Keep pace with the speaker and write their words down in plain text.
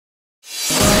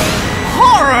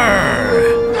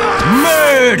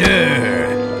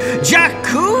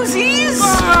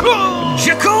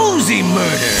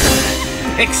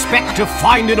Expect to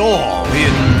find it all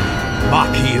in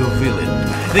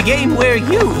MachiaVillain, the game where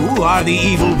you are the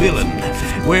evil villain,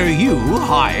 where you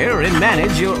hire and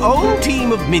manage your own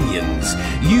team of minions.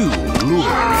 You lure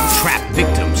and trap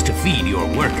victims to feed your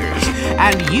workers,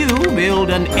 and you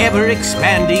build an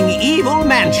ever-expanding evil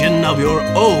mansion of your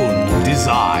own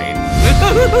design.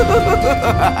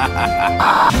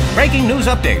 Breaking news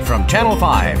update from Channel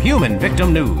 5, Human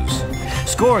Victim News.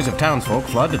 Scores of townsfolk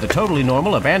flood to the totally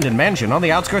normal abandoned mansion on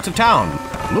the outskirts of town,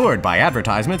 lured by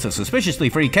advertisements of suspiciously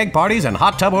free keg parties and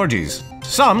hot tub orgies.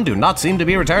 Some do not seem to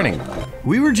be returning.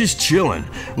 We were just chilling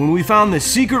when we found this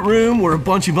secret room where a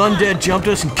bunch of undead jumped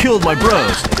us and killed my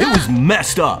bros. It was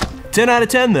messed up. 10 out of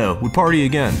 10 though, would party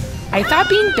again. I thought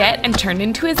being bit and turned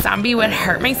into a zombie would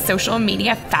hurt my social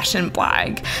media fashion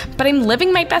blog, but I'm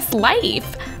living my best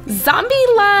life. Zombie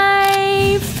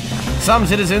life! Some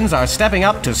citizens are stepping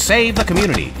up to save the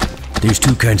community. There's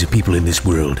two kinds of people in this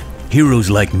world. Heroes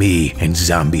like me and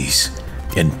zombies.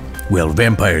 And, well,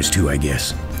 vampires too, I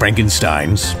guess.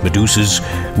 Frankensteins, Medusas,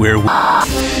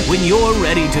 werewolves. When you're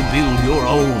ready to build your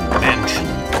own mansion,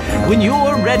 when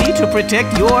you're ready to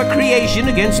protect your creation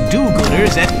against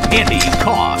do-gooders at any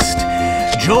cost,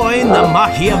 join the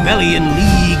MachiaVillain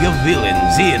League of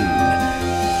Villains in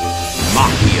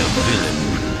MachiaVillain.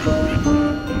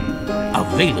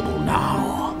 Available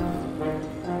now.